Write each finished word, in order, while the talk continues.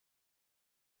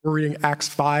We're reading Acts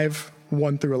 5,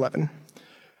 1 through 11.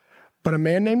 But a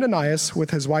man named Ananias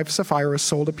with his wife Sapphira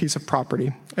sold a piece of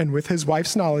property, and with his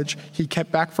wife's knowledge, he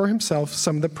kept back for himself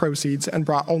some of the proceeds and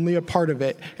brought only a part of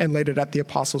it and laid it at the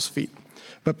apostles' feet.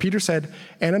 But Peter said,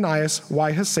 Ananias,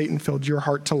 why has Satan filled your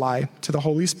heart to lie to the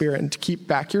Holy Spirit and to keep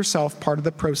back yourself part of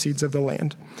the proceeds of the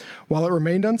land? While it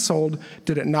remained unsold,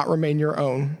 did it not remain your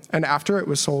own? And after it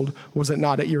was sold, was it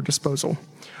not at your disposal?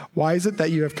 Why is it that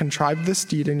you have contrived this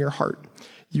deed in your heart?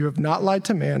 You have not lied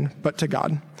to man, but to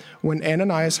God. When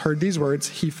Ananias heard these words,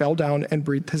 he fell down and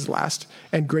breathed his last,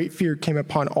 and great fear came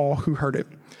upon all who heard it.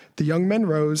 The young men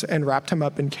rose and wrapped him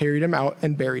up and carried him out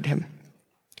and buried him.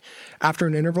 After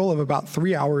an interval of about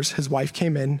 3 hours, his wife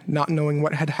came in, not knowing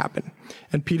what had happened.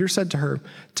 And Peter said to her,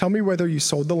 Tell me whether you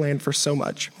sold the land for so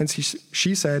much. And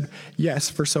she said, Yes,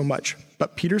 for so much.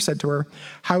 But Peter said to her,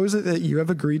 How is it that you have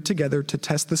agreed together to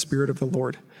test the Spirit of the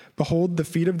Lord? Behold, the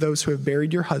feet of those who have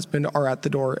buried your husband are at the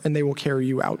door, and they will carry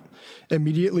you out.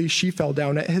 Immediately she fell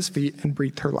down at his feet and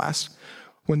breathed her last.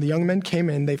 When the young men came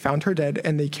in, they found her dead,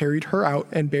 and they carried her out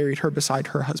and buried her beside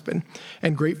her husband.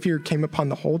 And great fear came upon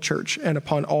the whole church and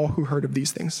upon all who heard of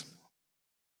these things.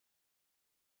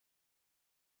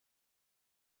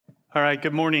 All right,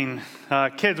 good morning.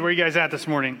 Kids, where are you guys at this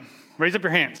morning? Raise up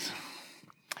your hands.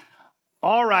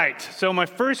 All right, so my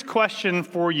first question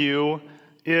for you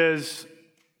is,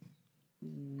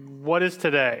 what is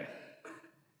today?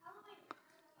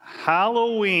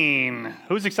 Halloween.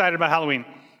 Who's excited about Halloween?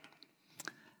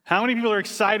 How many people are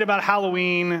excited about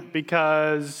Halloween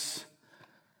because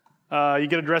you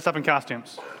get to dress up in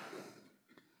costumes?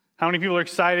 How many people are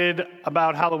excited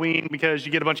about Halloween because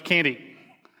you get a bunch of candy?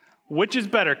 Which is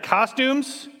better,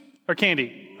 costumes or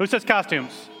candy? Who says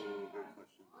costumes?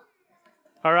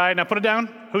 All right, now put it down.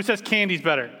 Who says candy's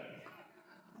better?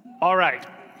 All right,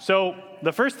 so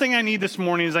the first thing I need this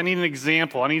morning is I need an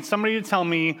example. I need somebody to tell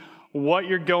me what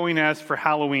you're going as for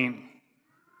Halloween.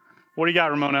 What do you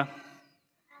got, Ramona?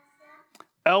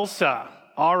 Elsa.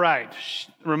 All right.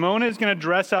 Ramona is going to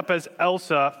dress up as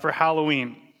Elsa for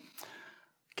Halloween.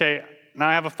 Okay, now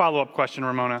I have a follow-up question,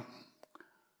 Ramona.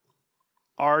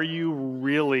 Are you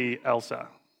really Elsa?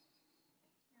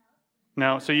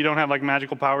 No? So you don't have like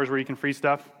magical powers where you can freeze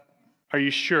stuff? Are you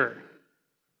sure?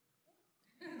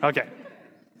 Okay.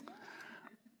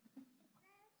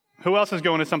 Who else is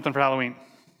going to something for Halloween?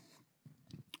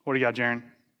 What do you got, Jaren?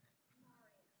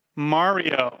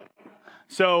 Mario.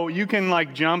 So you can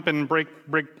like jump and break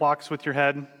blocks with your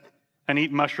head and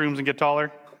eat mushrooms and get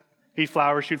taller? Eat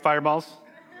flowers, shoot fireballs?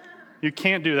 You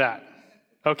can't do that.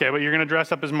 Okay, but you're going to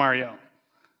dress up as Mario.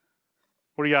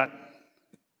 What do you got?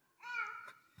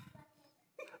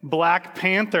 Black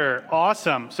Panther.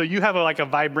 Awesome. So you have like a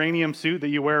vibranium suit that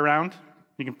you wear around?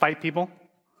 You can fight people?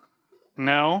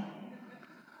 No?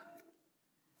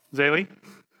 Zaylee?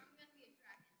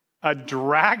 A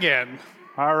dragon.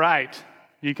 All right.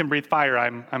 You can breathe fire,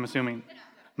 I'm assuming.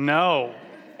 No.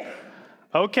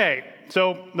 Okay,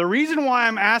 so the reason why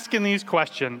I'm asking these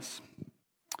questions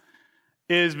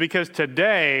is because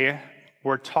today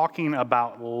we're talking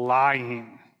about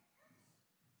lying.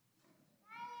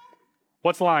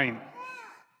 What's lying?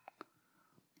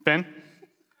 Ben?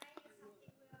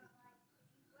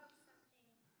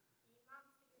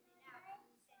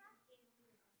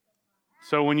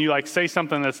 So when you like say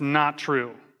something that's not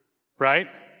true, right?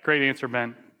 Great answer,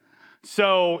 Ben.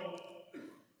 So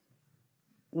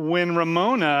when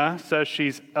Ramona says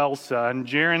she's Elsa, and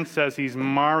Jaren says he's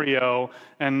Mario,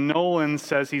 and Nolan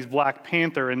says he's Black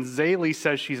Panther, and Zaylee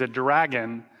says she's a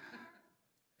dragon,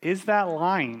 is that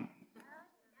lying?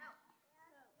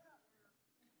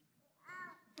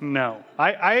 No.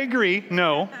 I agree.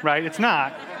 No, right? It's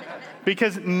not.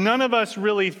 Because none of us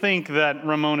really think that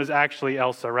Ramona's actually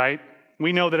Elsa, right?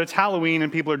 We know that it's Halloween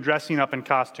and people are dressing up in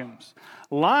costumes.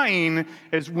 Lying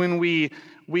is when we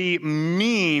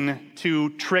mean to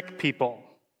trick people.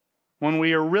 When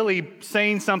we are really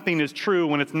saying something is true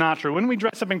when it's not true. When we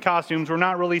dress up in costumes, we're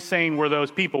not really saying we're those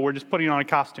people. We're just putting on a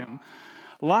costume.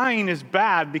 Lying is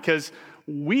bad because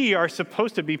we are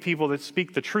supposed to be people that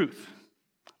speak the truth.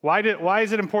 Why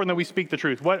is it important that we speak the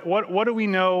truth? What do we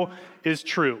know is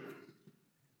true?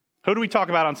 Who do we talk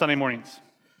about on Sunday mornings?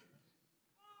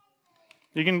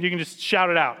 You can just shout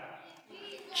it out.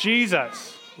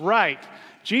 Jesus, right.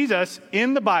 Jesus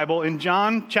in the Bible, in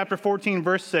John chapter 14,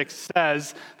 verse 6,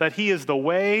 says that he is the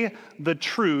way, the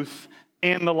truth,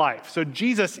 and the life. So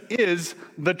Jesus is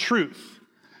the truth.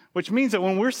 which means that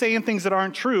when we're saying things that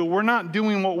aren't true, we're not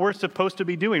doing what we're supposed to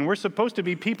be doing. We're supposed to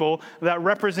be people that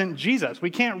represent Jesus. We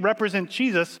can't represent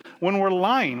Jesus when we're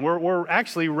lying. We're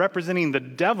actually representing the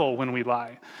devil when we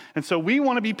lie. And so we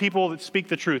want to be people that speak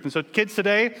the truth. And so kids,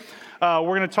 today,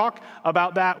 we're going to talk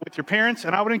about that with your parents.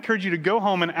 And I would encourage you to go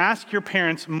home and ask your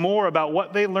parents more about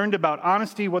what they learned about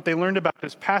honesty, what they learned about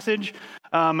this passage,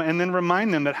 and then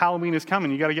remind them that Halloween is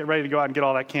coming. You got to get ready to go out and get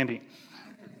all that candy.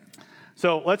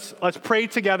 So let's pray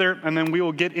together, and then we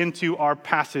will get into our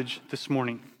passage this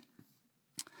morning.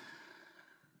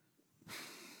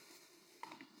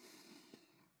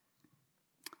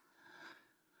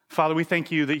 Father, we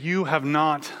thank you that you have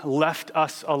not left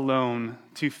us alone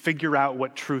to figure out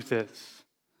what truth is,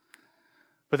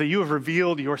 but that you have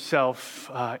revealed yourself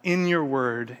in your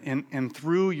word and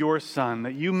through your Son,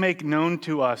 that you make known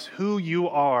to us who you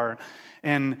are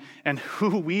and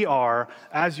who we are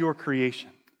as your creation.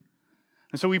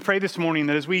 And so we pray this morning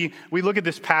that as we look at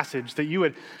this passage, that you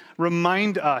would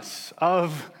remind us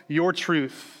of your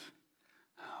truth.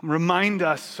 Remind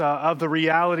us of the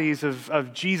realities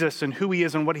of Jesus and who he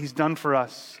is and what he's done for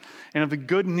us, and of the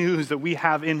good news that we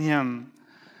have in him.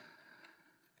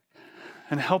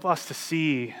 And help us to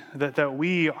see that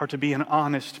we are to be an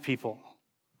honest people,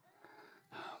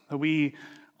 that we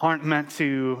aren't meant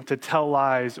to tell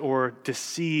lies or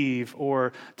deceive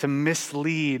or to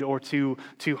mislead or to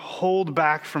hold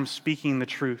back from speaking the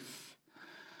truth.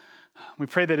 We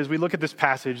pray that as we look at this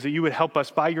passage, that you would help us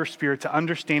by your Spirit to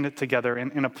understand it together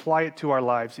and apply it to our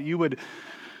lives, that you would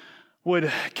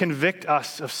convict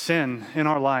us of sin in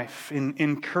our life, and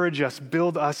encourage us,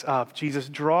 build us up. Jesus,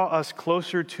 draw us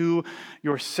closer to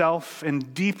yourself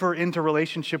and deeper into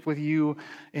relationship with you,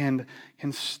 and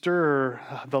stir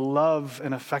the love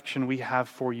and affection we have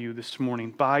for you this morning.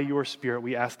 By your Spirit,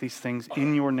 we ask these things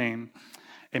in your name.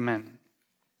 Amen.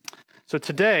 So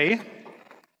today,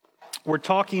 we're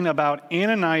talking about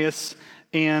Ananias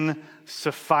and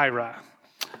Sapphira,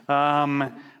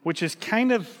 which is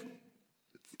kind of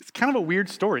a weird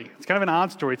story. It's kind of an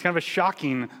odd story. It's kind of a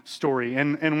shocking story.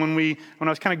 And when I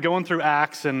was kind of going through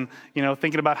Acts and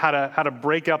thinking about how to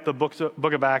break up the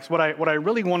book of Acts, what I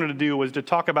really wanted to do was to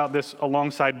talk about this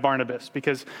alongside Barnabas,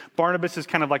 because Barnabas is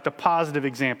kind of like the positive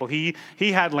example. He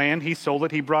had land, he sold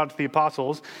it, he brought it to the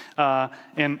apostles,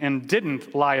 and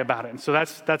didn't lie about it. And so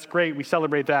that's great. We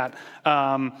celebrate that.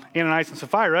 Ananias and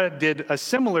Sapphira did a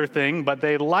similar thing, but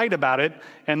they lied about it,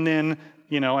 and then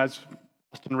as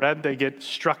Austin read, they get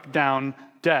struck down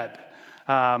dead,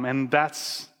 and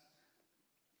that's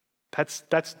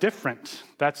different.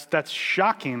 That's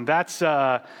shocking. That's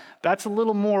a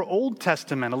little more Old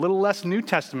Testament, a little less New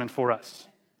Testament for us,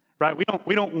 right?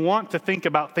 We don't want to think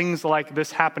about things like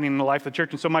this happening in the life of the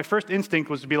church. And so my first instinct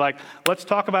was to be like, let's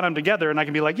talk about them together, and I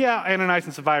can be like, yeah, Ananias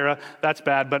and Sapphira, that's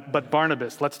bad, but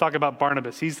Barnabas, let's talk about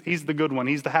Barnabas. He's the good one.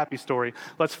 He's the happy story.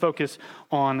 Let's focus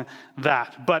on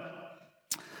that. But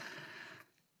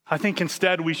I think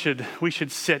instead we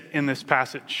should sit in this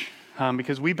passage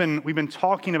because we've been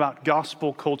talking about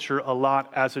gospel culture a lot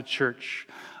as a church,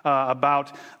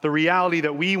 about the reality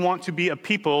that we want to be a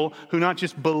people who not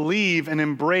just believe and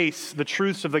embrace the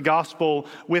truths of the gospel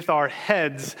with our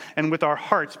heads and with our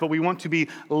hearts, but we want to be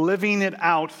living it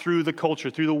out through the culture,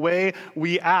 through the way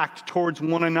we act towards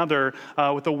one another,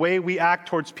 with the way we act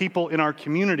towards people in our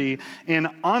community. And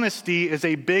honesty is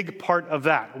a big part of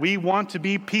that. We want to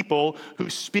be people who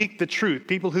speak the truth,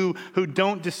 people who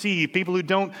don't deceive, people who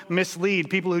don't mislead,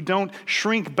 people who don't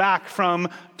shrink back from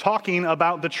talking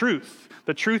about the truth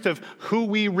of who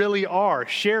we really are,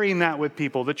 sharing that with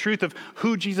people, the truth of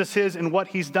who Jesus is and what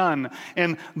he's done.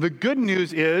 And the good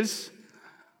news is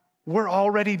we're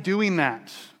already doing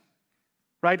that,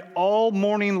 right? All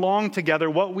morning long together,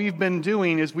 what we've been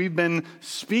doing is we've been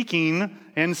speaking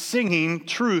and singing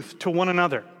truth to one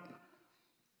another.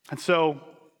 And so,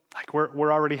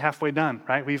 we're already halfway done,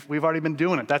 right? We've already been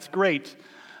doing it. That's great.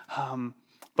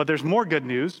 But there's more good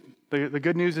news. The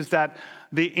good news is that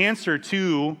the answer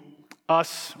to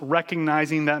us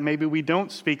recognizing that maybe we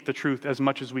don't speak the truth as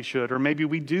much as we should, or maybe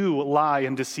we do lie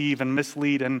and deceive and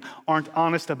mislead and aren't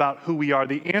honest about who we are.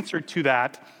 The answer to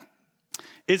that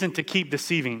isn't to keep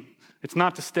deceiving. It's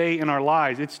not to stay in our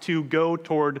lies. It's to go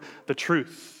toward the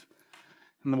truth.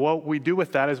 And what we do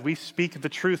with that is we speak the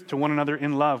truth to one another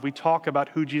in love. We talk about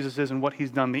who Jesus is and what he's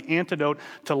done. The antidote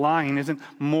to lying isn't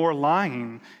more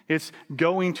lying. It's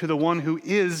going to the one who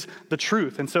is the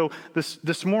truth. And so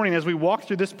this morning, as we walk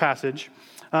through this passage,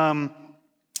 we're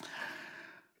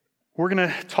going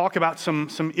to talk about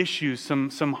some issues,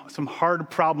 some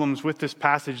hard problems with this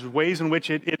passage, ways in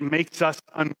which it makes us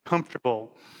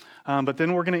uncomfortable. But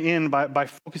then we're going to end by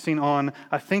focusing on,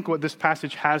 I think, what this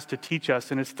passage has to teach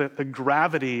us, and it's the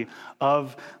gravity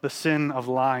of the sin of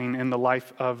lying in the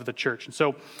life of the church. And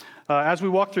so as we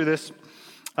walk through this,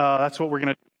 that's what we're going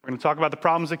to do. We're going to talk about the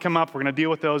problems that come up. We're going to deal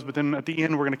with those, but then at the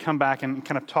end, we're going to come back and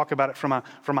kind of talk about it from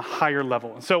a higher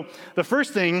level. And so the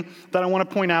first thing that I want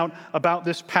to point out about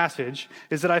this passage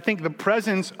is that I think the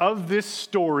presence of this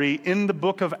story in the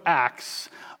book of Acts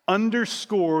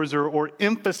underscores or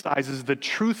emphasizes the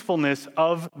truthfulness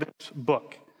of this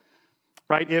book,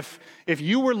 right? If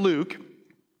you were Luke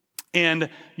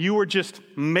and you were just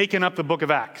making up the book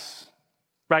of Acts,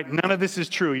 right? None of this is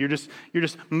true. You're just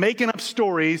making up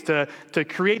stories to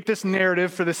create this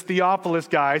narrative for this Theophilus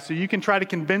guy so you can try to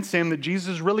convince him that Jesus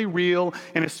is really real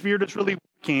and his spirit is really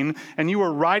working, and you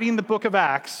were writing the book of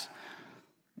Acts.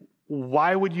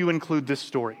 Why would you include this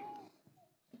story?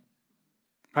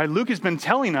 Right? Luke has been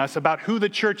telling us about who the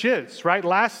church is, right?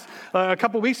 A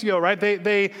couple weeks ago, right?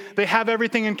 They have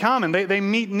everything in common. They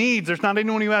meet needs. There's not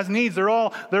anyone who has needs. They're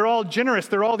all generous.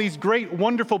 They're all these great,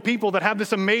 wonderful people that have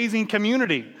this amazing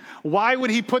community. Why would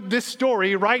he put this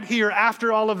story right here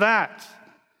after all of that?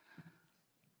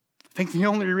 I think the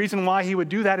only reason why he would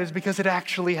do that is because it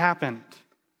actually happened.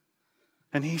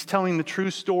 And he's telling the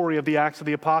true story of the Acts of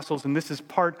the Apostles, and this is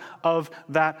part of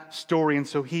that story, and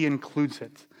so he includes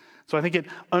it. So I think it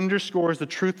underscores the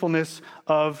truthfulness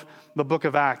of the book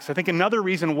of Acts. I think another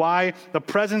reason why the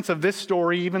presence of this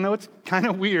story, even though it's kind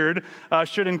of weird,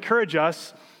 should encourage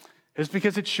us is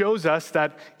because it shows us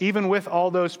that even with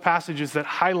all those passages that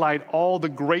highlight all the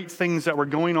great things that were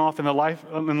going off in the life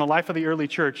of the early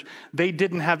church, they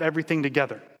didn't have everything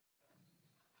together.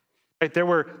 Right? There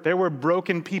were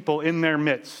broken people in their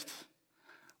midst,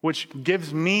 which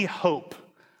gives me hope.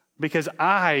 Because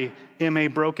I am a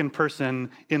broken person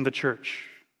in the church,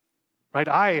 right?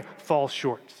 I fall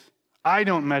short. I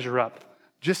don't measure up,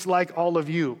 just like all of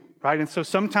you, right? And so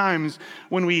sometimes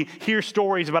when we hear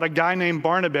stories about a guy named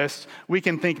Barnabas, we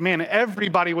can think, man,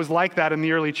 everybody was like that in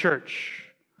the early church.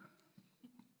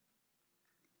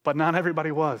 But not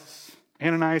everybody was.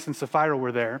 Ananias and Sapphira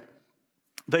were there.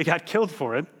 They got killed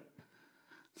for it.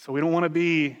 So we don't want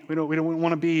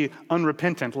to be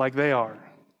unrepentant like they are.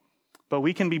 But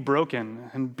we can be broken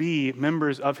and be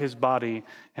members of his body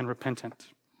and repentant.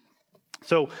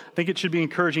 So I think it should be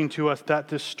encouraging to us that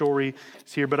this story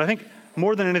is here. But I think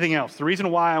more than anything else, the reason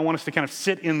why I want us to kind of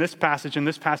sit in this passage and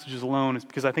this passage alone is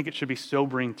because I think it should be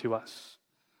sobering to us.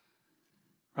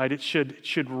 Right? It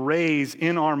should raise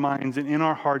in our minds and in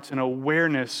our hearts an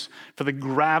awareness for the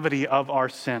gravity of our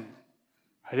sin.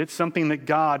 Right? It's something that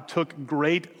God took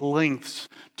great lengths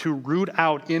to root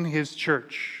out in his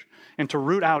church. And to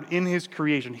root out in his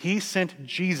creation. He sent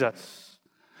Jesus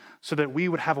so that we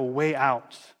would have a way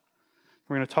out.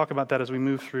 We're going to talk about that as we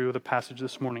move through the passage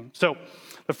this morning. So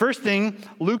the first thing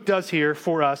Luke does here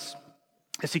for us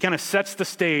is he kind of sets the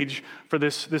stage for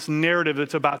this narrative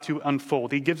that's about to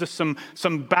unfold. He gives us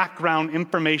some background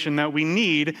information that we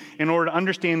need in order to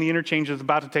understand the interchange that's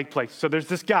about to take place. So there's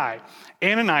this guy,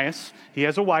 Ananias. He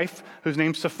has a wife whose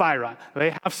name's Sapphira.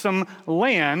 They have some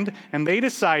land, and they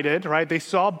decided, right, they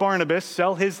saw Barnabas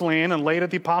sell his land and lay it at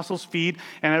the apostles' feet,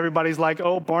 and everybody's like,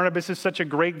 oh, Barnabas is such a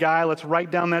great guy. Let's write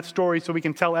down that story so we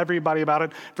can tell everybody about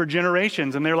it for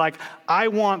generations. And they're like, I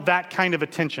want that kind of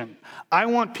attention. I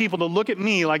want people to look at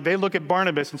me like they look at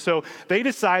Barnabas. And so they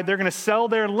decide they're going to sell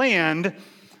their land,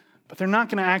 but they're not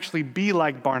going to actually be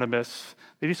like Barnabas.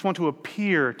 They just want to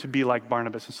appear to be like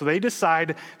Barnabas. And so they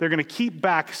decide they're going to keep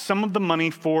back some of the money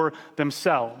for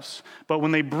themselves. But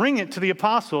when they bring it to the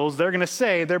apostles, they're going to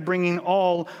say they're bringing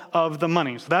all of the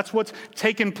money. So that's what's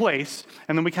taken place.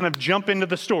 And then we kind of jump into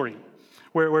the story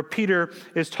where Peter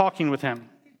is talking with him.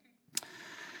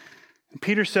 And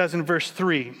Peter says in verse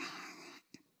 3,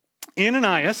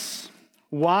 Ananias,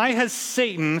 why has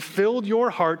Satan filled your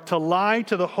heart to lie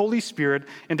to the Holy Spirit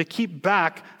and to keep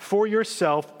back for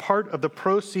yourself part of the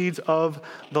proceeds of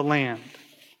the land?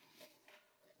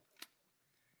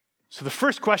 So the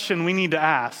first question we need to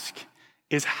ask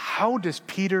is, how does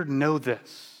Peter know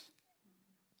this?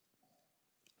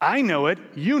 I know it,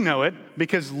 you know it,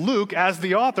 because Luke, as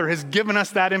the author, has given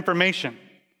us that information.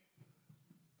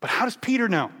 But how does Peter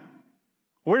know?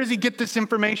 Where does he get this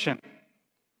information?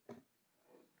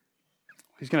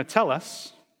 He's going to tell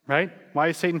us, right? Why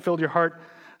has Satan filled your heart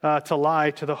to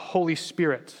lie to the Holy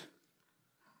Spirit?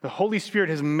 The Holy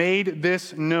Spirit has made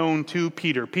this known to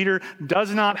Peter. Peter does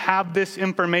not have this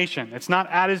information. It's not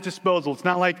at his disposal. It's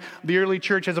not like the early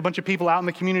church has a bunch of people out in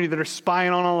the community that are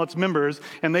spying on all its members,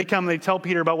 and they come and they tell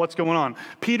Peter about what's going on.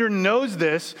 Peter knows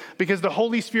this because the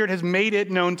Holy Spirit has made it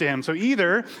known to him. So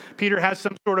either Peter has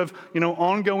some sort of,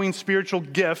 ongoing spiritual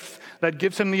gift that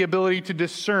gives him the ability to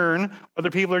discern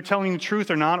whether people are telling the truth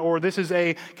or not, or this is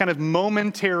a kind of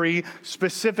momentary,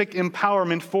 specific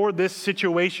empowerment for this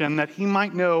situation that he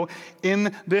might know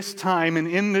in this time and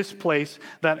in this place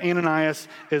that Ananias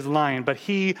is lying. But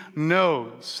he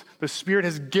knows. The Spirit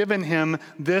has given him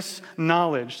this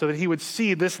knowledge so that he would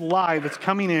see this lie that's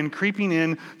coming in, creeping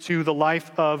in to the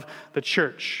life of the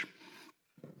church.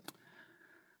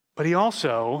 But he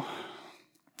also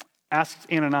asks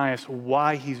Ananias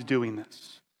why he's doing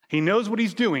this. He knows what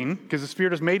he's doing because the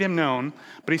Spirit has made him known,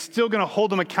 but he's still going to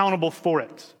hold him accountable for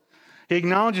it. He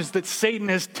acknowledges that Satan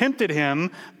has tempted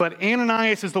him, but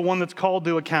Ananias is the one that's called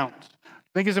to account.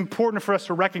 I think it's important for us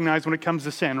to recognize when it comes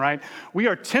to sin, right? We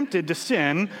are tempted to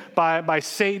sin by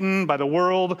Satan, by the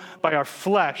world, by our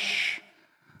flesh,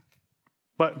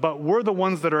 but we're the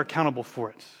ones that are accountable for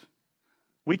it.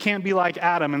 We can't be like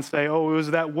Adam and say, oh, it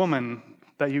was that woman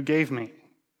that you gave me.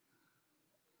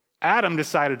 Adam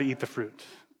decided to eat the fruit.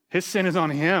 His sin is on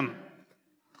him.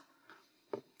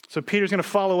 So Peter's going to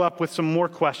follow up with some more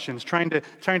questions, trying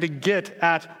to get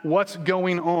at what's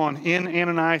going on in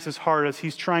Ananias' heart as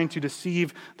he's trying to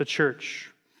deceive the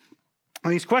church.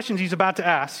 And these questions he's about to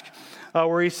ask,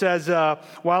 where he says,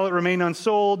 while it remained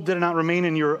unsold, did it not remain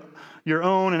in your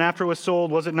own, and after it was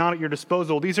sold, was it not at your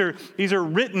disposal? These are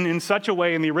written in such a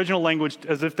way in the original language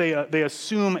as if they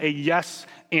assume a yes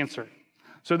answer.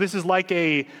 So this is like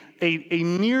a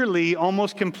nearly,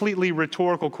 almost completely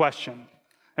rhetorical question.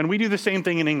 And we do the same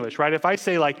thing in English, right? If I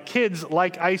say, like, kids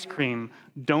like ice cream,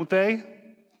 don't they?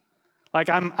 Like,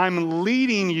 I'm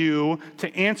leading you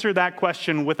to answer that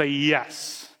question with a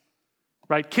yes,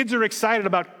 right? Kids are excited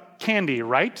about candy,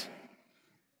 right?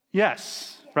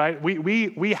 Yes, right?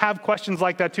 We have questions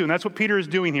like that too, and that's what Peter is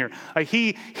doing here. Like,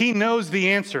 he knows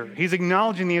the answer. He's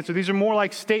acknowledging the answer. These are more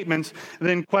like statements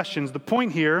than questions. The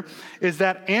point here is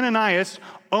that Ananias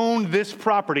owned this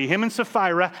property. Him and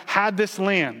Sapphira had this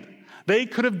land. They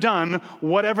could have done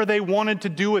whatever they wanted to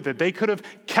do with it. They could have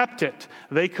kept it.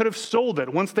 They could have sold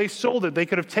it. Once they sold it, they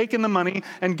could have taken the money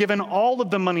and given all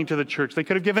of the money to the church. They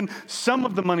could have given some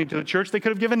of the money to the church. They could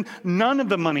have given none of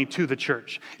the money to the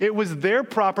church. It was their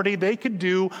property. They could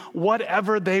do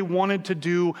whatever they wanted to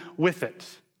do with it.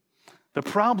 The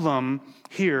problem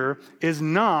here is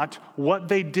not what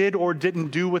they did or didn't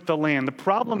do with the land. The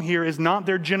problem here is not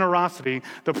their generosity.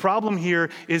 The problem here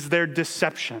is their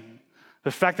deception. The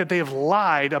fact that they have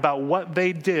lied about what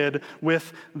they did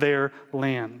with their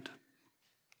land.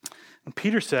 And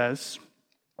Peter says,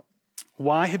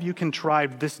 why have you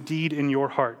contrived this deed in your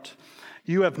heart?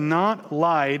 You have not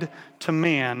lied to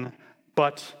man,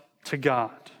 but to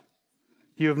God.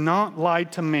 You have not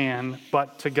lied to man,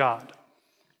 but to God.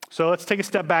 So let's take a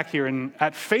step back here. And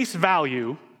at face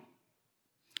value,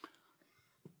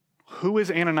 who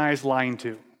is Ananias lying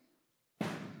to?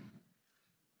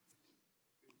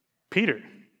 Peter,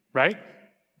 right?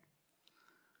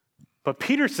 But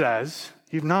Peter says,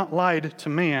 you've not lied to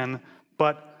man,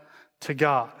 but to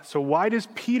God. So why does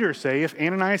Peter say, if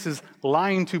Ananias is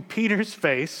lying to Peter's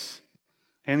face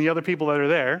and the other people that are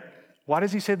there, why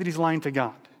does he say that he's lying to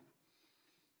God?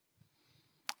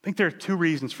 I think there are two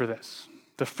reasons for this.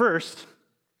 The first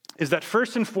is that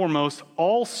first and foremost,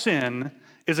 all sin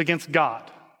is against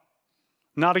God,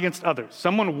 not against others.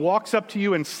 Someone walks up to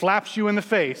you and slaps you in the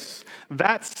face.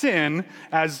 That sin,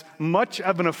 as much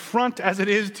of an affront as it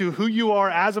is to who you are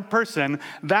as a person,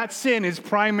 that sin is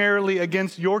primarily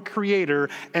against your Creator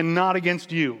and not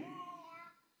against you.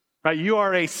 Right? You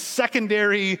are a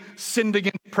secondary sinned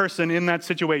against person in that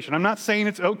situation. I'm not saying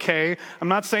it's okay. I'm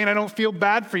not saying I don't feel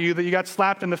bad for you that you got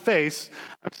slapped in the face.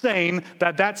 I'm saying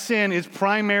that that sin is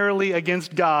primarily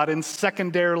against God and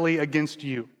secondarily against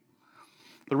you.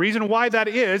 The reason why that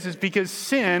is because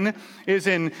sin is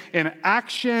an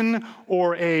action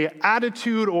or a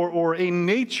attitude or a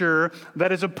nature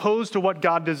that is opposed to what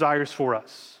God desires for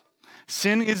us.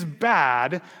 Sin is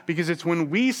bad because it's when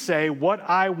we say what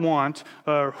I want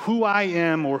or who I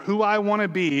am or who I want to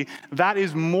be, that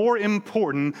is more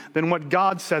important than what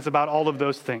God says about all of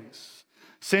those things.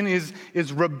 Sin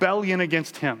is rebellion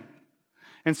against Him.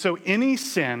 And so any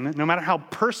sin, no matter how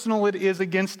personal it is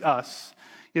against us,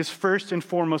 is first and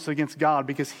foremost against God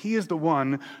because He is the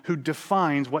one who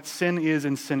defines what sin is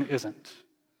and sin isn't.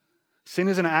 Sin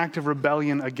is an act of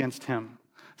rebellion against Him.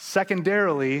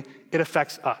 Secondarily, it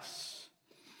affects us.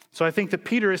 So I think that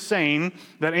Peter is saying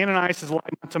that Ananias is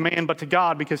lied not to man but to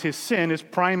God because his sin is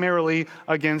primarily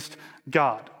against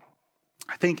God.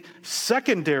 I think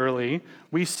secondarily,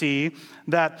 we see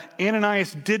that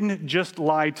Ananias didn't just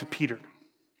lie to Peter.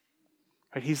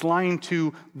 Right? He's lying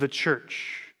to the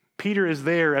church. Peter is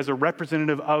there as a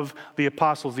representative of the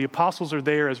apostles. The apostles are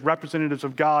there as representatives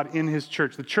of God in his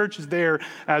church. The church is there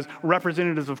as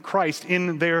representatives of Christ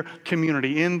in their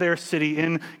community, in their city,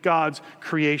 in God's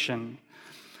creation.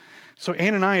 So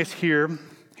Ananias here,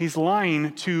 he's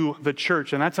lying to the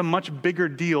church, and that's a much bigger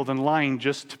deal than lying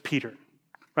just to Peter.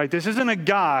 Right? This isn't a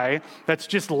guy that's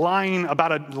just lying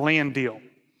about a land deal.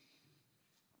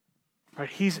 Right?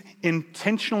 He's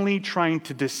intentionally trying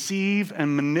to deceive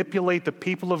and manipulate the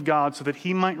people of God so that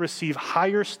he might receive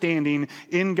higher standing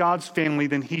in God's family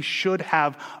than he should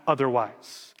have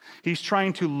otherwise. He's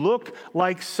trying to look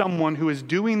like someone who is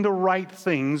doing the right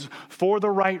things for the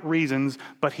right reasons,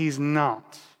 but he's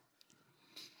not.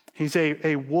 He's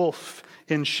a wolf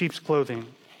in sheep's clothing.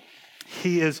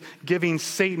 He is giving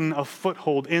Satan a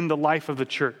foothold in the life of the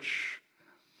church.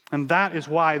 And that is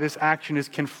why this action is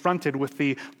confronted with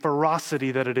the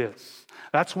ferocity that it is.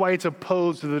 That's why it's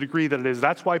opposed to the degree that it is.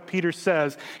 That's why Peter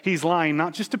says he's lying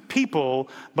not just to people,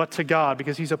 but to God,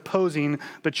 because he's opposing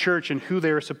the church and who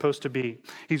they are supposed to be.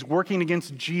 He's working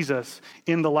against Jesus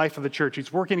in the life of the church.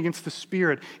 He's working against the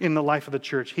Spirit in the life of the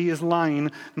church. He is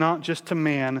lying not just to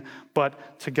man,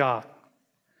 but to God.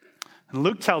 And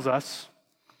Luke tells us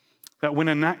that when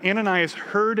Ananias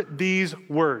heard these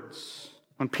words,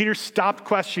 when Peter stopped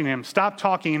questioning him, stopped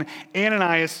talking,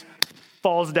 Ananias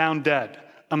falls down dead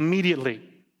immediately.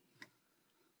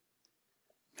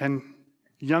 And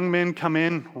young men come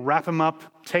in, wrap him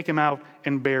up, take him out,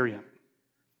 and bury him.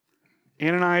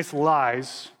 Ananias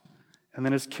lies and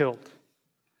then is killed.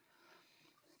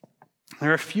 There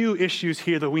are a few issues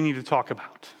here that we need to talk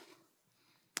about.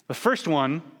 The first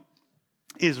one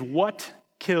is what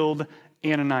killed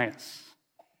Ananias?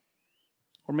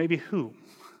 Or maybe who?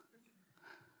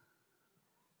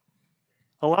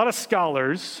 A lot of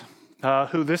scholars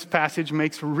who this passage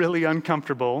makes really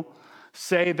uncomfortable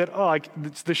say that,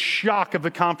 it's the shock of the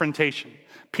confrontation.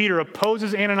 Peter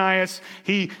opposes Ananias.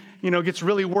 He, gets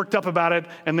really worked up about it,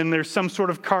 and then there's some sort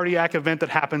of cardiac event that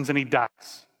happens and he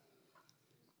dies.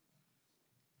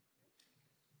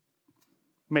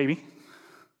 Maybe.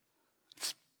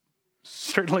 It's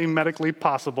certainly medically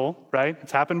possible, right?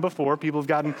 It's happened before. People have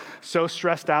gotten so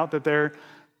stressed out that their,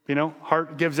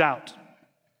 heart gives out.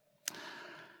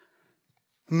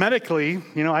 Medically,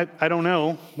 I don't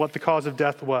know what the cause of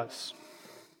death was.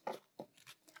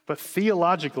 But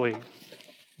theologically,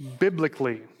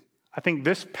 biblically, I think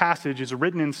this passage is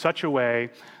written in such a way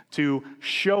to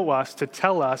show us, to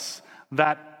tell us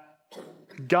that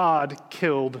God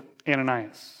killed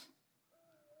Ananias.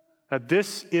 That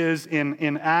this is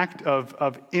an act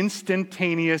of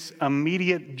instantaneous,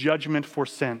 immediate judgment for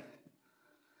sin.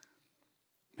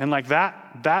 And like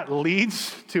that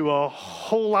leads to a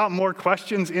whole lot more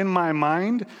questions in my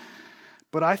mind,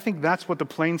 but I think that's what the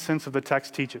plain sense of the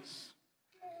text teaches.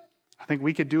 I think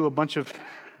we could do a bunch of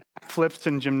flips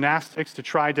and gymnastics to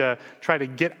try to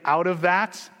get out of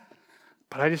that,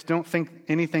 but I just don't think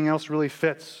anything else really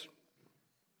fits.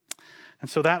 And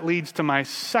so that leads to my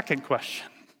second question.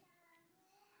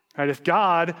 Right, if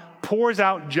God pours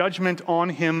out judgment on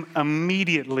him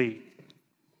immediately,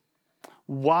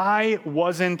 why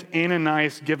wasn't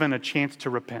Ananias given a chance to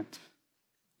repent?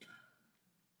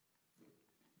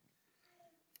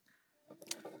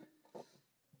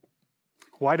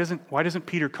 Why doesn't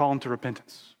Peter call him to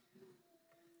repentance?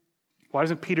 Why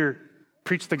doesn't Peter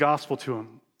preach the gospel to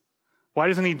him? Why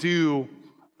doesn't he do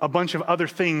a bunch of other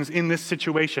things in this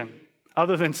situation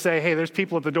other than say, hey, there's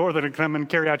people at the door that are come and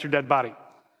carry out your dead body?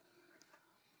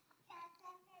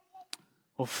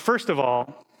 Well, first of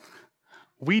all,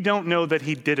 we don't know that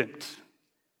he didn't.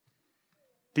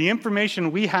 The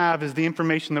information we have is the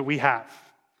information that we have.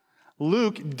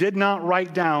 Luke did not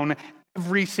write down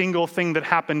every single thing that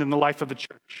happened in the life of the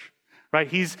church, right?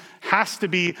 He has to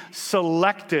be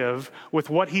selective with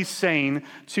what he's saying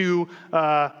to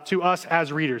us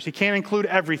as readers. He can't include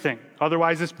everything.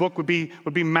 Otherwise, this book would be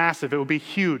massive. It would be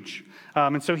huge.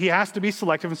 And so he has to be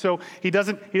selective. And so he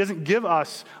doesn't give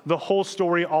us the whole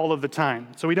story all of the time.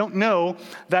 So we don't know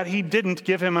that he didn't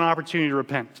give him an opportunity to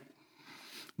repent.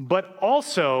 But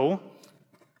also,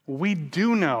 we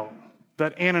do know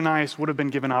that Ananias would have been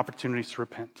given opportunities to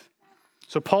repent.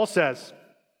 So Paul says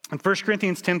in 1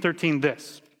 Corinthians 10:13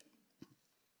 this.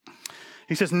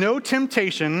 He says, no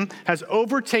temptation has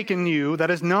overtaken you that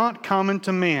is not common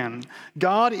to man.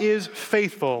 God is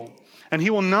faithful, And he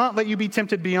will not let you be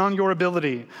tempted beyond your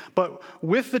ability. But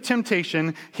with the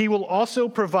temptation, he will also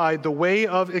provide the way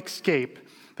of escape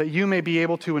that you may be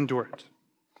able to endure it.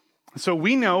 So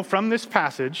we know from this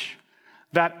passage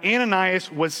that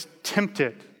Ananias was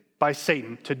tempted by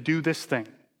Satan to do this thing.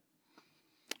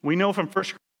 We know from 1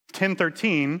 Corinthians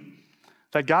 10:13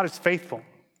 that God is faithful.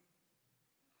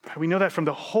 We know that from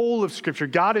the whole of Scripture.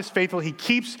 God is faithful. He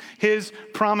keeps his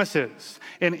promises.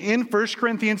 And in 1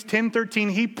 Corinthians 10:13,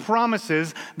 he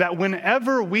promises that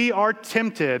whenever we are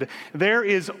tempted, there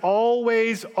is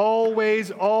always,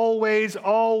 always, always,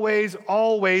 always,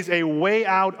 always a way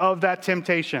out of that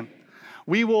temptation.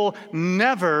 We will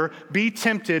never be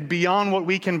tempted beyond what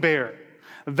we can bear.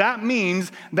 That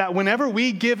means that whenever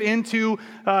we give into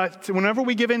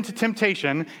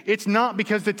temptation, it's not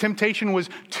because the temptation was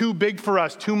too big for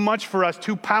us, too much for us,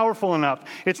 too powerful enough.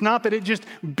 It's not that it just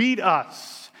beat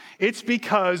us. It's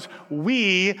because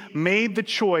we made the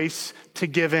choice to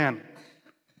give in.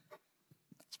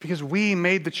 It's because we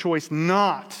made the choice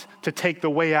not to take the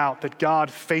way out that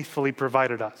God faithfully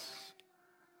provided us.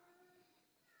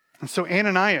 And so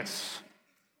Ananias,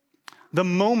 the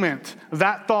moment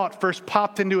that thought first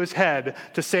popped into his head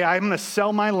to say, I'm going to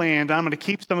sell my land, I'm going to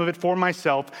keep some of it for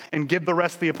myself and give the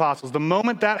rest to the apostles. The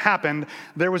moment that happened,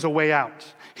 there was a way out.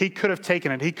 He could have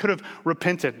taken it. He could have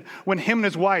repented. When him and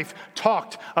his wife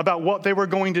talked about what they were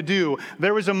going to do,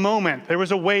 there was a moment, there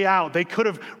was a way out. They could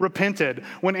have repented.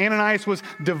 When Ananias was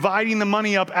dividing the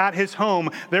money up at his home,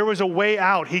 there was a way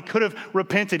out. He could have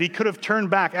repented. He could have turned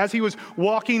back. As he was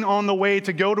walking on the way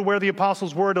to go to where the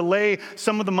apostles were to lay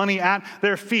some of the money at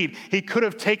their feet, he could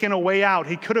have taken a way out.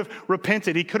 He could have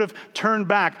repented. He could have turned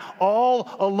back. All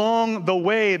along the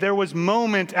way, there was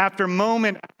moment after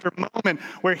moment after moment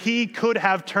where he could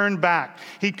have turned back.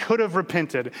 He could have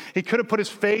repented. He could have put his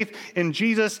faith in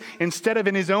Jesus instead of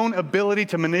in his own ability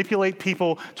to manipulate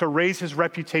people to raise his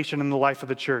reputation in the life of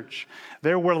the church.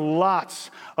 There were lots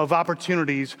of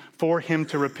opportunities for him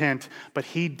to repent, but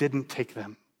he didn't take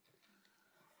them.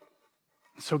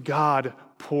 So God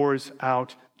pours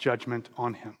out judgment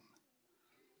on him.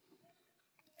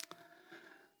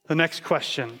 The next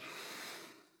question,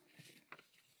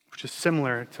 which is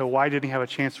similar to why didn't he have a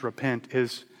chance to repent,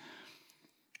 is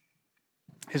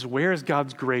where is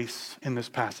God's grace in this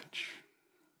passage?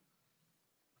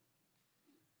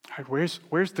 All right,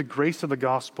 where's the grace of the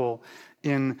gospel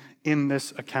in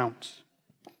this account?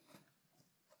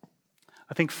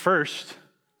 I think first,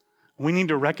 we need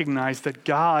to recognize that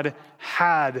God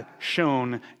had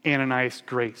shown Ananias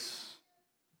grace.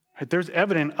 Right? There's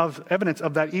evidence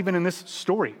of that even in this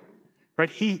story. Right?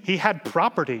 He had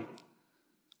property.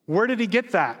 Where did he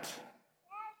get that?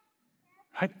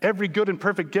 Right? Every good and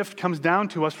perfect gift comes down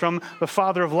to us from the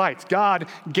Father of lights. God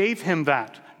gave him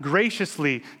that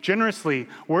graciously, generously.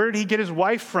 Where did he get his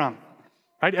wife from?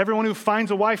 Right? Everyone who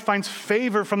finds a wife finds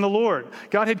favor from the Lord.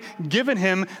 God had given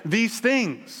him these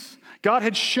things. God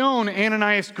had shown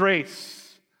Ananias grace.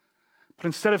 But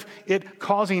instead of it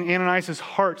causing Ananias'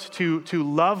 heart to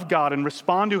love God and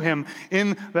respond to him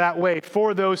in that way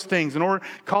for those things, in order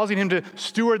causing him to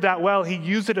steward that well, he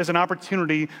used it as an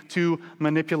opportunity to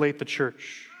manipulate the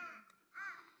church.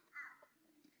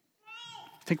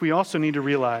 I think we also need to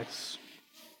realize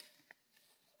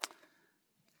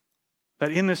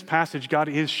that in this passage, God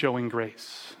is showing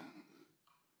grace.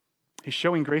 He's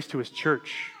showing grace to his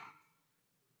church.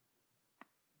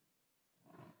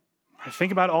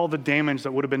 Think about all the damage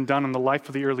that would have been done in the life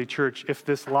of the early church if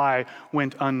this lie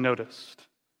went unnoticed.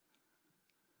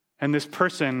 And this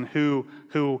person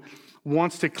who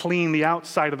wants to clean the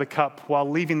outside of the cup while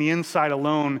leaving the inside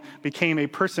alone became a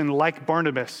person like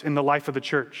Barnabas in the life of the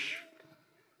church.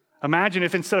 Imagine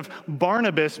if instead of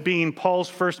Barnabas being Paul's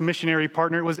first missionary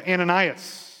partner, it was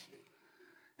Ananias.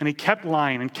 And he kept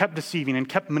lying and kept deceiving and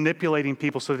kept manipulating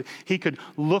people so that he could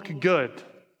look good,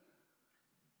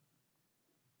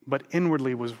 but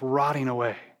inwardly was rotting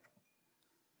away.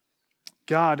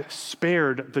 God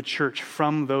spared the church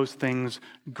from those things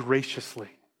graciously.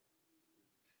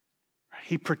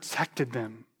 He protected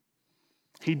them.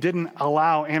 He didn't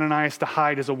allow Ananias to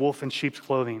hide as a wolf in sheep's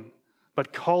clothing,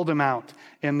 but called him out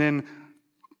and then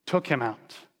took him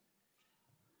out.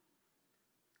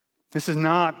 This is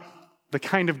not the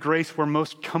kind of grace we're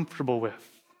most comfortable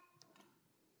with,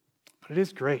 but it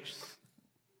is grace.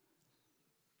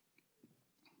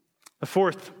 The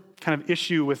fourth kind of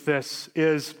issue with this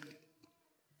is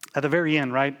at the very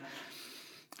end, right?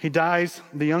 He dies,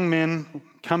 the young men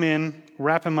come in,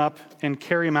 wrap him up, and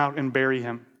carry him out and bury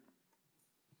him.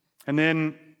 And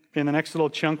then in the next little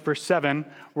chunk, verse 7,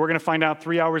 we're going to find out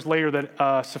 3 hours later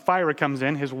that Sapphira comes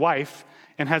in, his wife,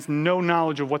 and has no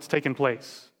knowledge of what's taken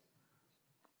place.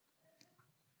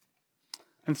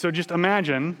 And so just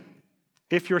imagine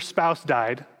if your spouse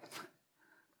died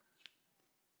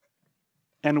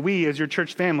and we, as your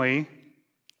church family,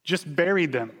 just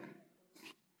buried them.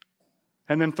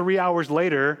 And then 3 hours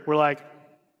later, we're like,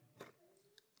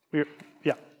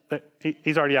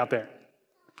 he's already out there.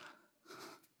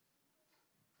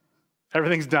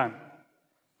 Everything's done.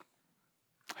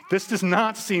 This does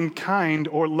not seem kind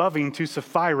or loving to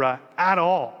Sapphira at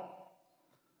all.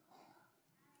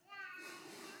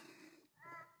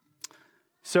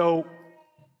 So,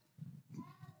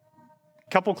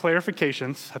 a couple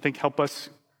clarifications, I think, help us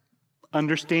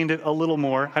understand it a little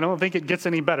more. I don't think it gets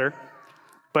any better,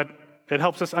 but it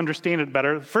helps us understand it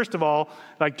better. First of all,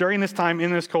 like during this time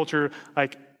in this culture,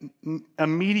 like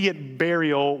immediate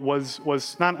burial was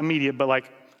not immediate, but like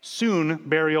soon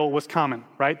burial was common,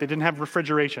 right? They didn't have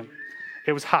refrigeration.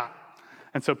 It was hot.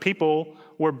 And so people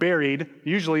were buried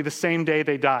usually the same day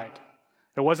they died.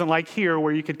 It wasn't like here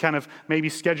where you could kind of maybe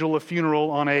schedule a funeral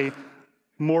on a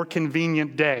more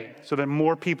convenient day so that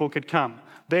more people could come.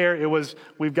 There it was,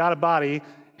 we've got a body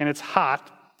and it's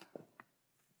hot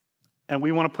and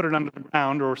we want to put it under the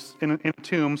ground or in a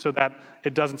tomb so that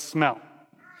it doesn't smell.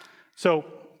 So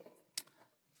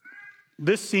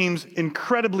this seems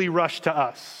incredibly rushed to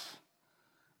us,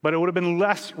 but it would have been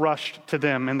less rushed to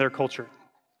them in their culture.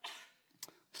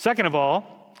 Second of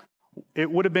all,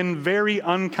 it would have been very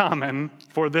uncommon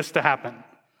for this to happen.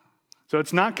 So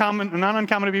it's not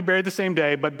uncommon to be buried the same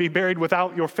day, but be buried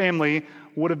without your family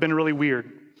would have been really weird.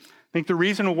 I think the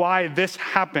reason why this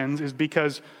happens is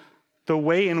because the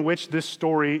way in which this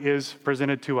story is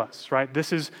presented to us, right?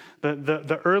 This is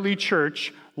the early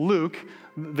church, Luke,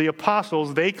 the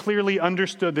apostles, they clearly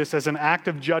understood this as an act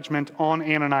of judgment on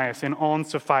Ananias and on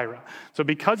Sapphira. So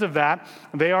because of that,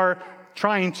 they are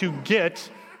trying to get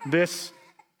this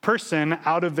person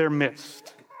out of their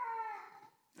midst.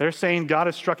 They're saying, God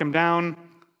has struck him down.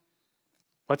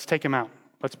 Let's take him out.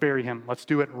 Let's bury him. Let's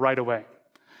do it right away.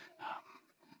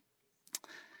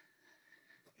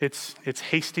 It's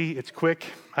hasty. It's quick.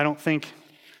 I don't think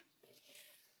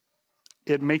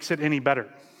it makes it any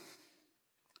better.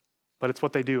 But it's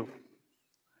what they do.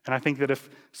 And I think that if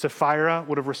Sapphira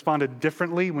would have responded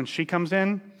differently when she comes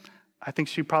in, I think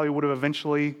she probably would have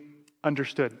eventually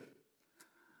understood.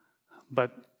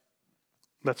 But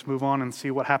let's move on and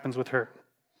see what happens with her.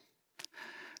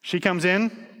 She comes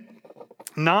in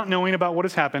not knowing about what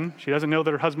has happened. She doesn't know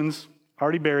that her husband's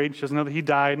already buried. She doesn't know that he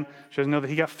died. She doesn't know that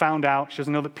he got found out. She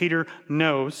doesn't know that Peter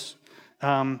knows.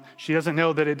 She doesn't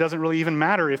know that it doesn't really even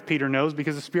matter if Peter knows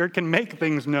because the Spirit can make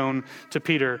things known to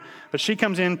Peter. But she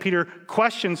comes in, Peter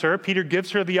questions her. Peter gives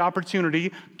her the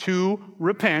opportunity to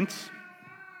repent,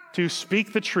 to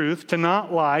speak the truth, to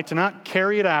not lie, to not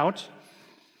carry it out.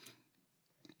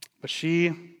 But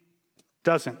she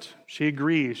doesn't. She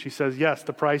agrees. She says, yes,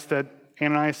 the price that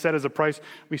Ananias said is the price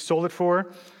we sold it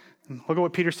for. And look at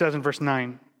what Peter says in verse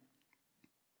 9.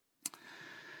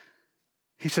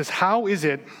 He says, how is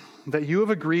it that you have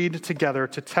agreed together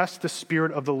to test the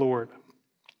Spirit of the Lord?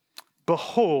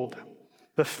 Behold,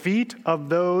 the feet of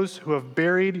those who have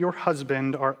buried your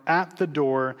husband are at the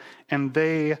door, and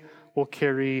they will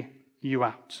carry you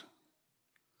out.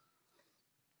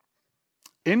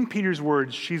 In Peter's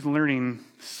words, she's learning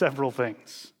several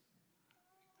things.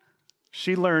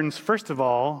 She learns, first of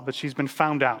all, that she's been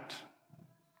found out,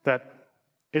 that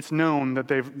it's known that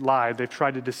they've lied, they've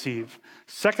tried to deceive.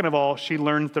 Second of all, she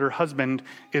learns that her husband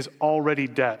is already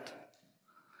dead.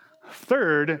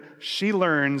 Third, she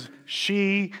learns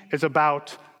she is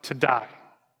about to die.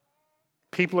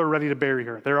 People are ready to bury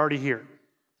her. They're already here.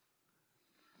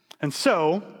 And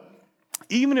so,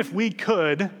 even if we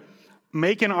could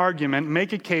make an argument,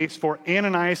 make a case for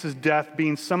Ananias' death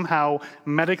being somehow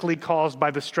medically caused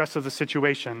by the stress of the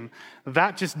situation,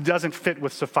 that just doesn't fit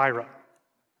with Sapphira.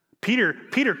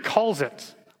 Peter calls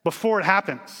it before it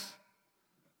happens.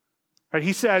 Right?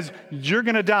 He says, you're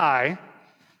going to die,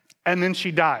 and then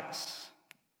she dies.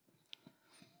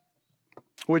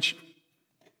 Which,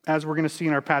 as we're going to see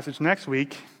in our passage next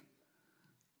week,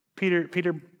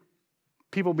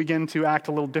 people begin to act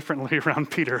a little differently around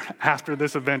Peter after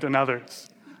this event and others.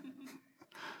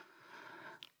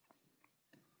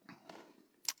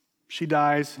 She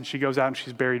dies, and she goes out, and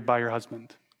she's buried by her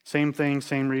husband. Same thing,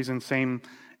 same reason, same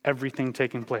everything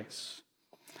taking place.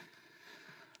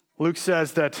 Luke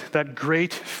says that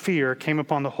great fear came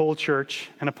upon the whole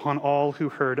church and upon all who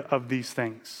heard of these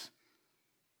things.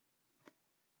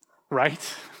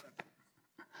 Right?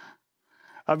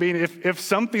 I mean, if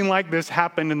something like this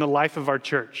happened in the life of our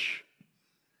church,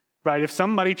 right? If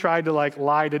somebody tried to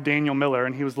lie to Daniel Miller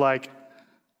and he was like,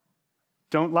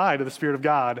 don't lie to the Spirit of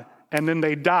God, and then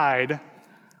they died,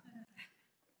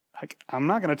 Like, I'm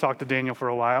not going to talk to Daniel for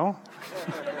a while.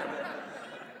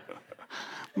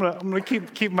 I'm going to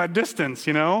keep my distance,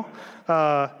 you know?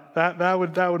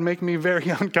 That would make me very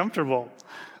uncomfortable.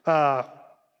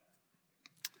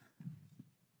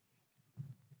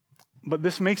 But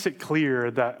this makes it clear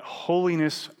that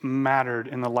holiness mattered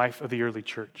in the life of the early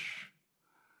church.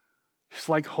 Just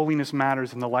like holiness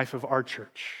matters in the life of our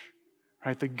church.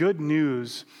 Right? The good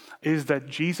news is that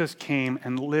Jesus came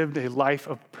and lived a life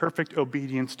of perfect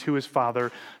obedience to his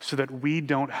Father so that we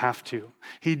don't have to.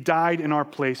 He died in our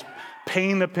place,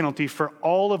 paying the penalty for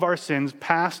all of our sins,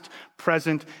 past,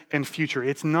 present, and future.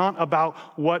 It's not about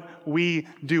what we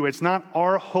do. It's not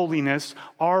our holiness,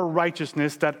 our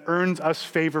righteousness that earns us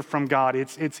favor from God.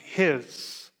 It's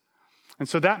his. And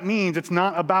so that means it's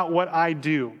not about what I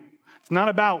do. It's not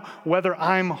about whether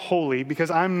I'm holy,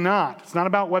 because I'm not. It's not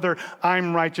about whether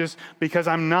I'm righteous, because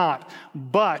I'm not.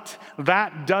 But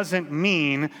that doesn't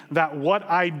mean that what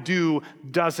I do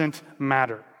doesn't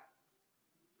matter,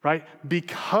 right?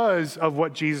 Because of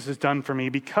what Jesus has done for me,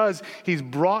 because he's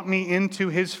brought me into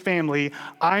his family,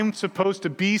 I'm supposed to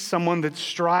be someone that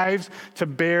strives to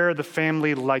bear the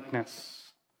family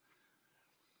likeness.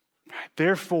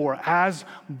 Therefore, as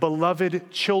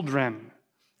beloved children,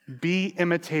 be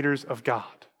imitators of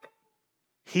God.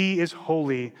 He is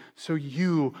holy, so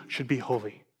you should be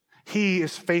holy. He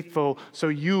is faithful, so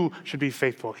you should be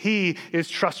faithful. He is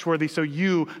trustworthy, so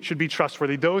you should be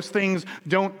trustworthy. Those things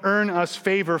don't earn us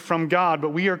favor from God,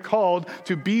 but we are called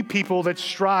to be people that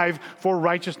strive for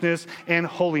righteousness and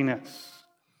holiness.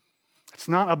 It's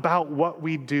not about what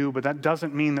we do, but that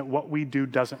doesn't mean that what we do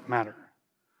doesn't matter.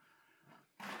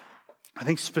 I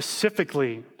think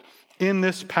specifically in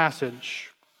this passage,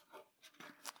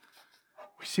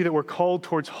 we see that we're called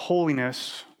towards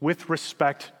holiness with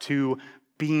respect to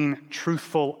being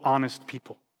truthful, honest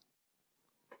people.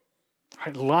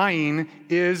 Right? Lying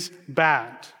is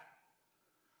bad.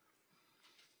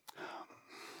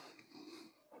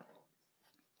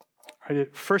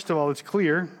 Right? First of all, it's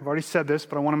clear, I've already said this,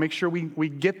 but I want to make sure we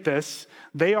get this.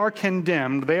 They are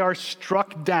condemned, they are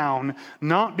struck down,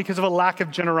 not because of a lack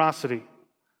of generosity,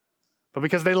 but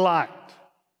because they lied.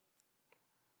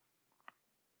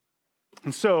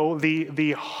 And so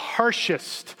the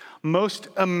harshest, most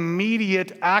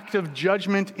immediate act of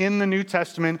judgment in the New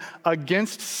Testament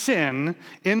against sin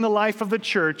in the life of the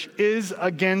church is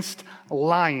against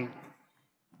lying,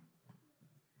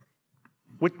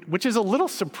 which is a little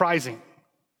surprising.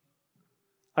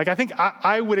 Like, I think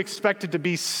I would expect it to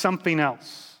be something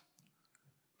else,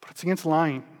 but it's against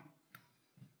lying.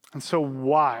 And so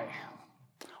why?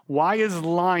 Why is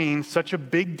lying such a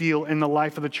big deal in the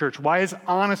life of the church? Why is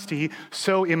honesty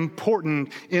so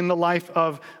important in the life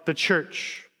of the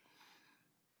church?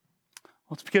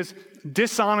 Well, it's because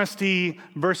dishonesty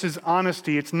versus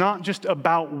honesty, it's not just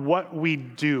about what we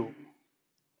do.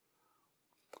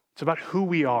 It's about who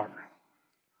we are.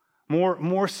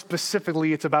 More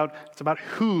specifically, it's about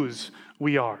whose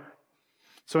we are.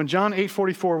 So in John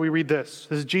 8:44, we read this.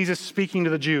 This is Jesus speaking to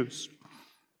the Jews.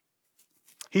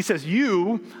 He says,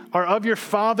 "You are of your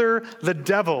father, the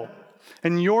devil,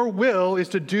 and your will is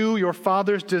to do your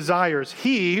father's desires.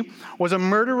 He was a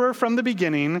murderer from the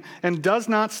beginning and does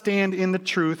not stand in the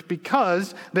truth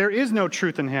because there is no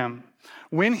truth in him.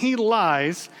 When he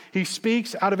lies, he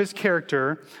speaks out of his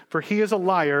character, for he is a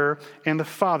liar and the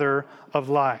father of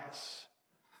lies."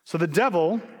 So the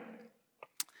devil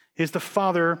is the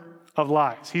father of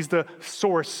lies. He's the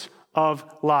source of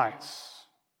lies.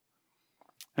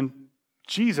 And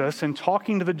Jesus, in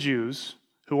talking to the Jews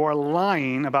who are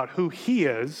lying about who he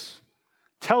is,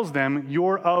 tells them,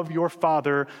 "You're of your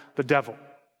father, the devil."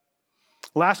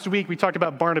 Last week, we talked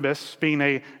about Barnabas being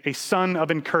a son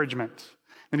of encouragement.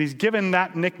 And he's given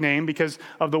that nickname because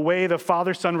of the way the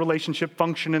father-son relationship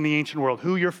functioned in the ancient world.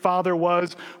 Who your father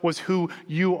was who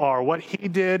you are. What he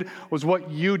did was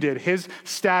what you did. His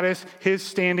status, his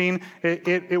standing,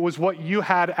 it was what you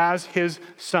had as his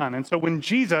son. And so when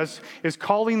Jesus is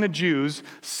calling the Jews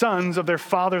sons of their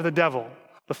father, the devil,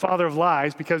 the father of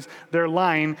lies, because they're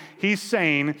lying, he's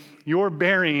saying, you're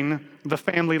bearing the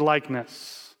family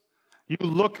likeness. You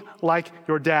look like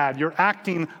your dad. You're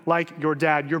acting like your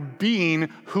dad. You're being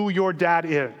who your dad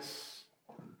is.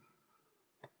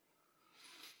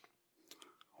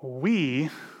 We,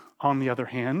 on the other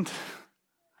hand,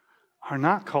 are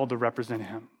not called to represent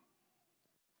him.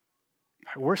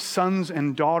 We're sons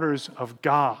and daughters of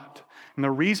God. And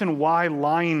the reason why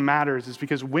lying matters is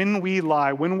because when we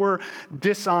lie, when we're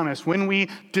dishonest, when we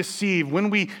deceive, when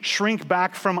we shrink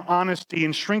back from honesty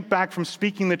and shrink back from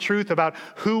speaking the truth about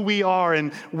who we are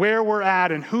and where we're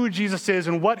at and who Jesus is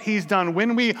and what he's done,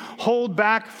 when we hold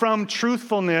back from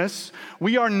truthfulness,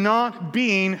 we are not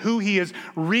being who he has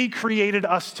recreated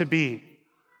us to be.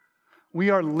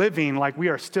 We are living like we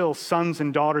are still sons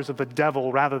and daughters of the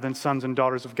devil rather than sons and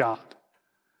daughters of God.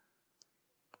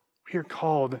 We are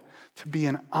called to be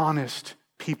an honest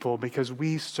people because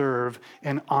we serve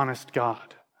an honest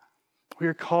God. We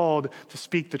are called to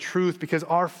speak the truth because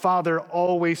our Father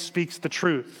always speaks the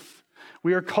truth.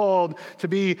 We are called to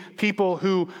be people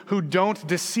who don't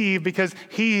deceive because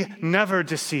he never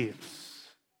deceives.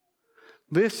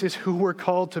 This is who we're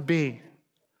called to be.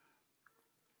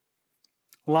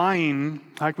 Lying,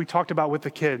 like we talked about with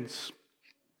the kids,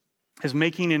 is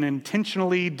making an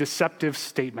intentionally deceptive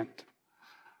statement.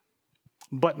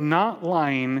 But not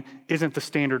lying isn't the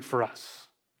standard for us.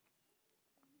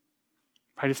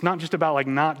 Right? It's not just about like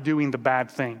not doing the bad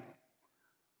thing.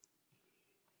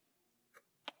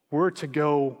 We're to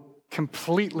go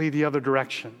completely the other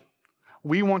direction.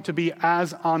 We want to be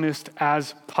as honest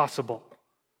as possible.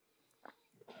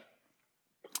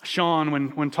 Sean,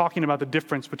 when talking about the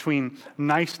difference between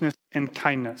niceness and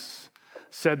kindness,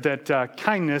 said that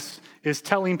kindness is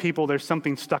telling people there's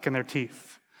something stuck in their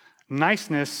teeth.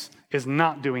 Niceness is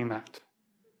not doing that.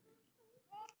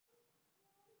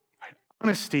 Right?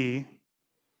 Honesty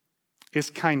is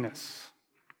kindness.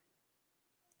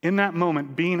 In that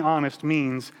moment, being honest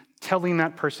means telling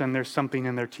that person there's something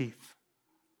in their teeth.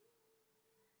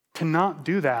 To not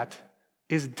do that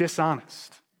is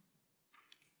dishonest.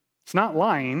 It's not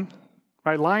lying,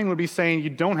 right? Lying would be saying you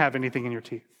don't have anything in your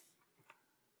teeth.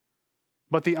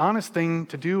 But the honest thing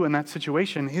to do in that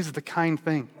situation is the kind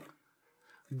thing.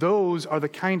 Those are the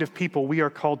kind of people we are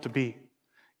called to be.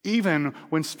 Even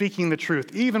when speaking the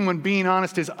truth, even when being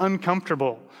honest is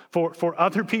uncomfortable for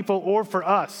other people or for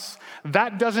us,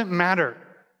 that doesn't matter.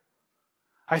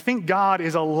 I think God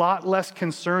is a lot less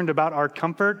concerned about our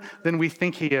comfort than we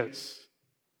think he is.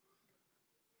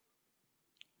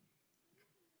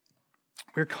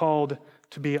 We're called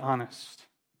to be honest.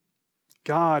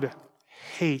 God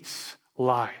hates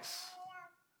lies.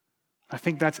 I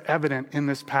think that's evident in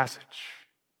this passage.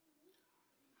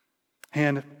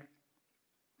 And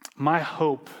my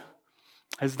hope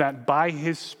is that by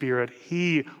his Spirit,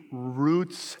 he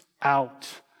roots out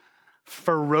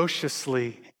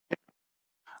ferociously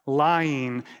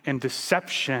lying and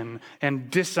deception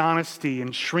and dishonesty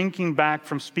and shrinking back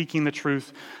from speaking the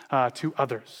truth to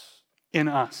others in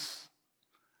us.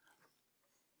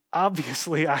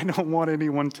 Obviously, I don't want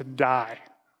anyone to die.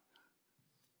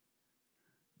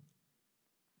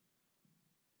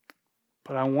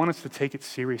 But I want us to take it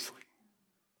seriously.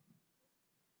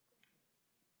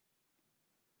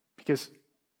 Because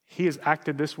he has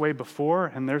acted this way before,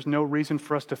 and there's no reason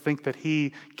for us to think that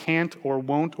he can't or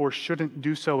won't or shouldn't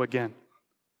do so again.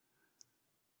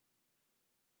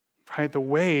 Right? The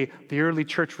way the early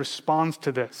church responds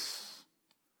to this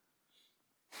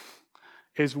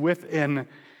is with an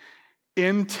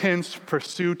intense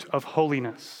pursuit of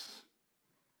holiness.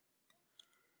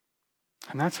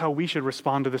 And that's how we should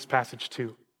respond to this passage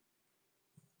too.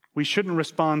 We shouldn't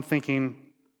respond thinking,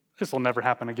 this will never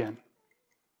happen again.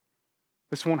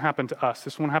 This won't happen to us.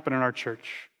 This won't happen in our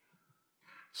church.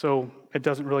 So it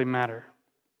doesn't really matter.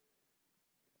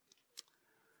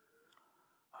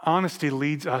 Honesty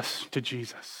leads us to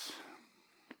Jesus,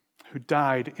 who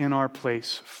died in our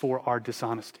place for our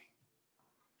dishonesty.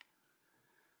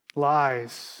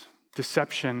 Lies,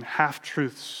 deception,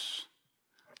 half-truths,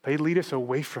 they lead us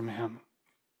away from him.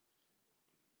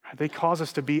 They cause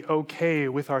us to be okay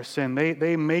with our sin.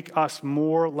 They make us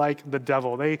more like the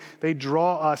devil. They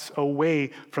draw us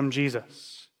away from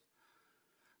Jesus.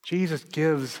 Jesus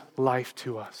gives life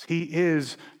to us. He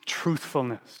is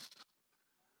truthfulness.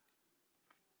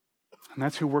 And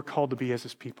that's who we're called to be as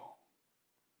his people.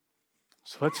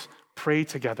 So let's pray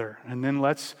together, and then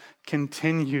let's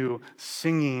continue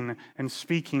singing and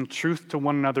speaking truth to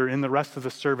one another in the rest of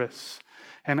the service.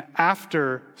 And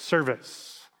after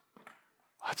service,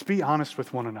 let's be honest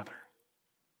with one another.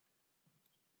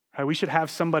 Right? We should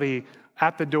have somebody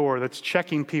at the door that's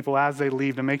checking people as they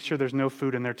leave to make sure there's no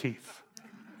food in their teeth.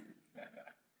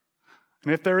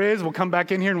 And if there is, we'll come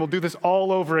back in here and we'll do this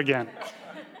all over again.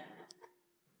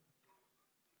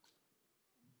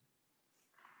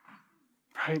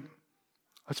 Right?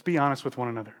 Let's be honest with one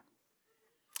another.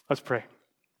 Let's pray.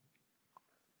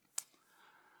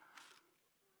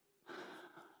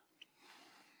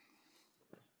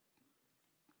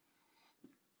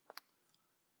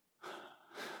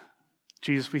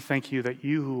 Jesus, we thank you that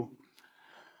you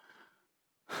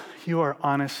are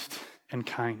honest and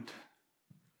kind.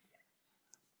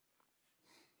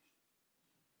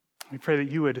 We pray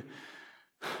that you would,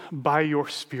 by your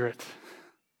Spirit,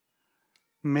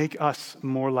 make us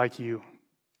more like you.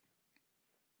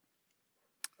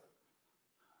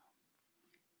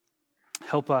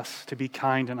 Help us to be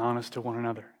kind and honest to one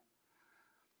another.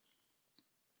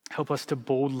 Help us to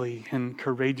boldly and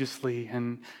courageously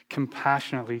and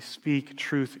compassionately speak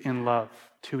truth in love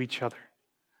to each other.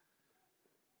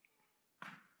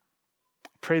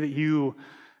 Pray that you,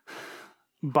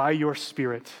 by your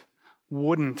Spirit,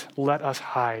 wouldn't let us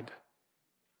hide,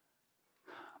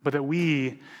 but that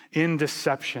we, in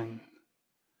deception,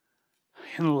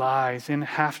 in lies, in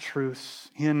half-truths,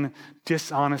 in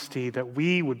dishonesty, that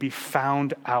we would be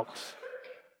found out.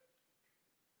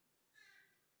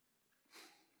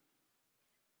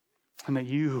 And that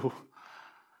you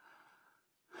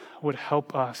would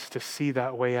help us to see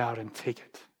that way out and take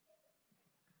it.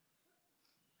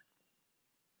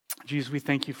 Jesus, we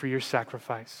thank you for your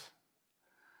sacrifice.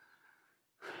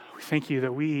 We thank you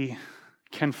that we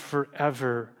can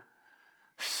forever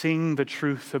sing the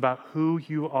truth about who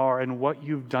you are and what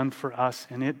you've done for us,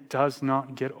 and it does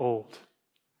not get old.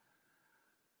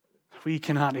 We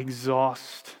cannot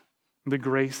exhaust the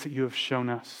grace that you have shown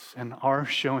us and are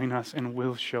showing us and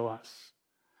will show us.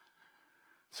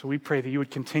 So we pray that you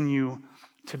would continue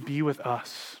to be with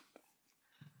us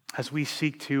as we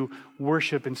seek to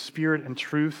worship in spirit and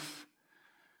truth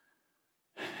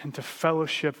and to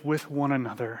fellowship with one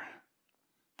another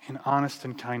in honest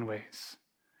and kind ways.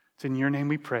 It's in your name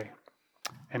we pray.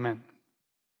 Amen.